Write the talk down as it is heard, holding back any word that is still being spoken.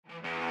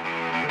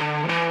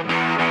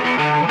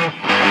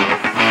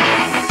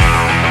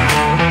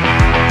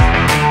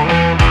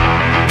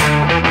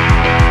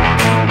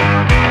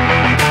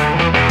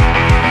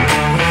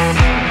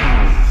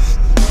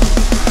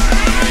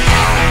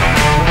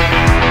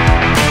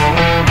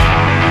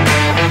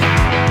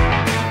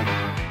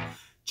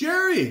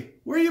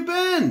where you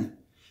been?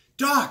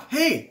 Doc,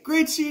 hey,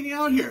 great seeing you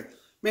out here.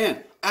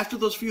 Man, after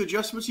those few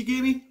adjustments you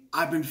gave me,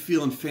 I've been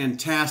feeling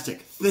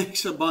fantastic.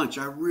 Thanks a bunch.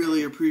 I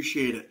really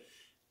appreciate it.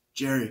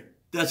 Jerry,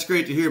 that's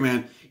great to hear,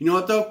 man. You know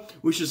what, though?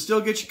 We should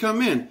still get you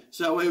come in,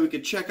 so that way we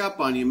could check up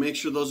on you, make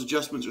sure those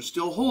adjustments are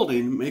still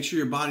holding, make sure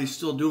your body's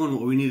still doing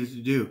what we need it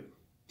to do.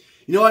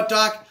 You know what,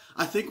 Doc?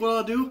 I think what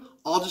I'll do,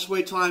 I'll just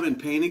wait till I'm in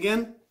pain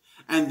again,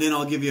 and then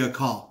I'll give you a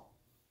call.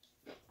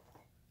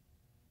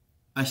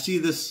 I see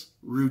this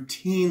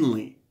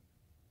routinely.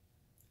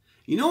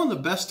 You know when the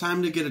best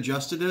time to get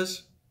adjusted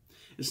is?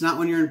 It's not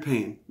when you're in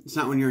pain. It's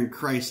not when you're in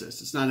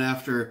crisis. It's not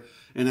after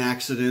an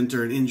accident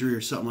or an injury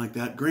or something like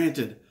that.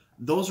 Granted,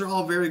 those are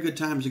all very good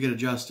times to get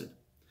adjusted.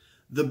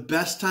 The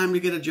best time to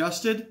get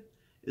adjusted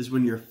is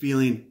when you're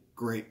feeling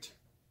great.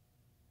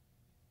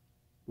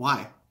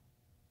 Why?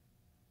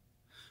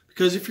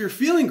 Because if you're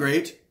feeling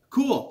great,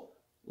 cool,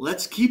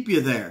 let's keep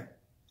you there.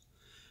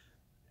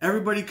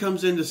 Everybody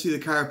comes in to see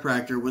the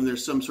chiropractor when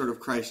there's some sort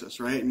of crisis,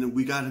 right? And then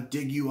we got to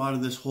dig you out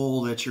of this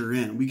hole that you're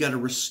in. We got to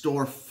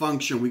restore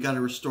function. We got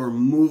to restore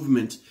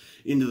movement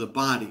into the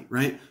body,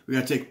 right? We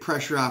got to take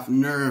pressure off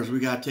nerves. We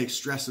got to take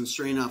stress and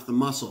strain off the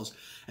muscles.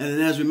 And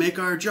then as we make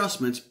our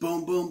adjustments,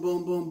 boom, boom,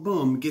 boom, boom,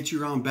 boom, get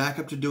you around back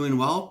up to doing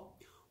well.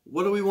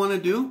 What do we want to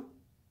do?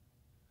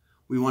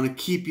 We want to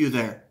keep you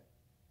there,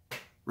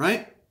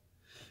 right?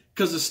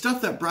 Because the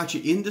stuff that brought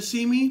you in to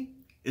see me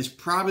is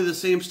probably the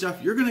same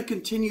stuff you're going to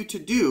continue to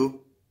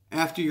do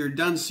after you're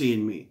done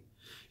seeing me.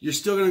 You're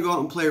still going to go out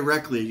and play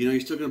rec league. You know,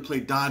 you're still going to play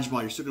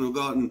dodgeball. You're still going to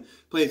go out and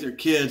play with your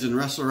kids and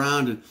wrestle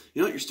around. And,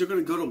 you know, you're still going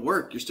to go to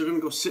work. You're still going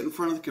to go sit in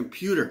front of the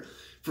computer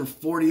for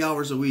 40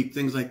 hours a week,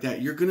 things like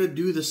that. You're going to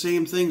do the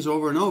same things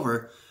over and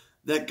over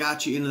that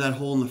got you into that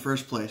hole in the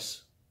first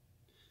place.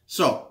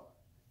 So,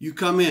 you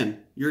come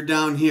in. You're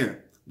down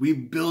here. We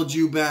build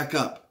you back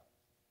up.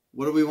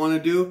 What do we want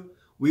to do?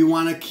 We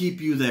want to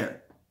keep you there.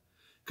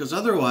 Because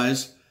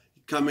otherwise,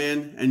 you come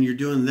in and you're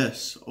doing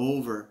this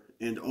over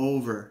and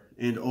over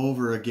and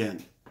over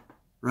again,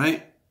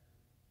 right?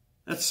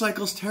 That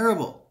cycle's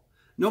terrible.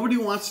 Nobody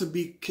wants to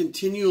be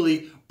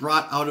continually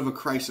brought out of a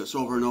crisis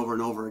over and over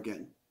and over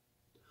again.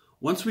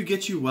 Once we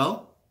get you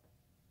well,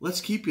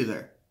 let's keep you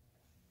there.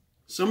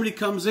 Somebody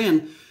comes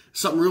in,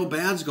 something real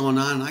bad's going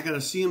on, and I got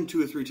to see them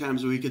 2 or 3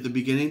 times a week at the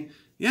beginning.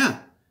 Yeah,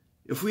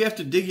 if we have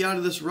to dig you out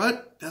of this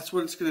rut, that's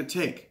what it's going to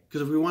take.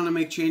 Because if we want to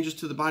make changes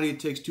to the body, it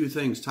takes 2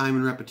 things, time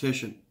and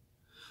repetition.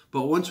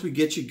 But once we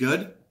get you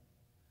good,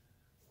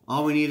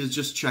 all we need is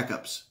just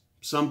checkups.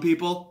 Some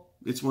people,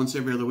 it's once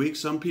every other week.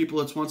 Some people,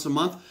 it's once a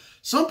month.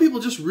 Some people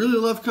just really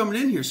love coming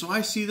in here, so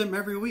I see them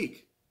every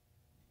week.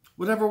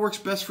 Whatever works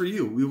best for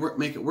you. We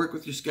make it work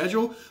with your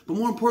schedule, but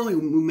more importantly,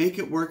 we make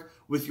it work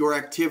with your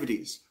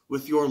activities,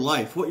 with your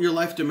life, what your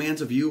life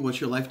demands of you,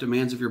 what your life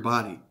demands of your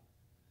body.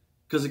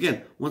 Because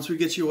again, once we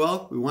get you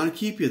well, we want to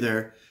keep you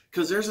there.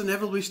 Because there's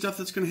inevitably stuff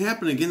that's going to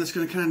happen again that's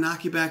going to kind of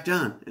knock you back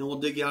down. And we'll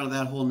dig you out of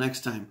that hole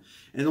next time.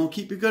 And we'll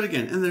keep you good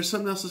again. And there's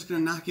something else that's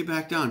going to knock you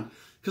back down.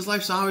 Because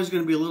life's always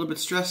going to be a little bit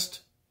stressed.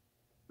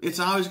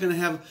 It's always going to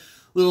have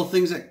little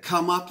things that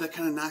come up that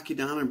kind of knock you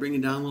down and bring you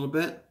down a little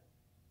bit.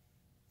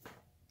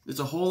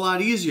 It's a whole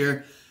lot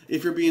easier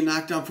if you're being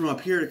knocked down from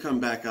up here to come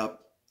back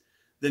up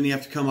than you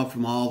have to come up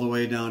from all the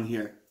way down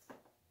here.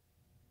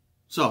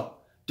 So,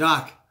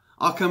 Doc,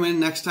 I'll come in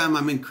next time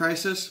I'm in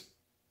crisis.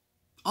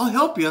 I'll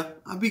help you.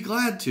 I'll be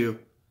glad to.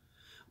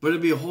 But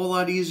it'd be a whole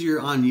lot easier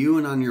on you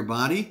and on your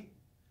body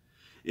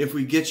if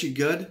we get you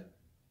good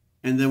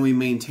and then we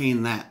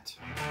maintain that.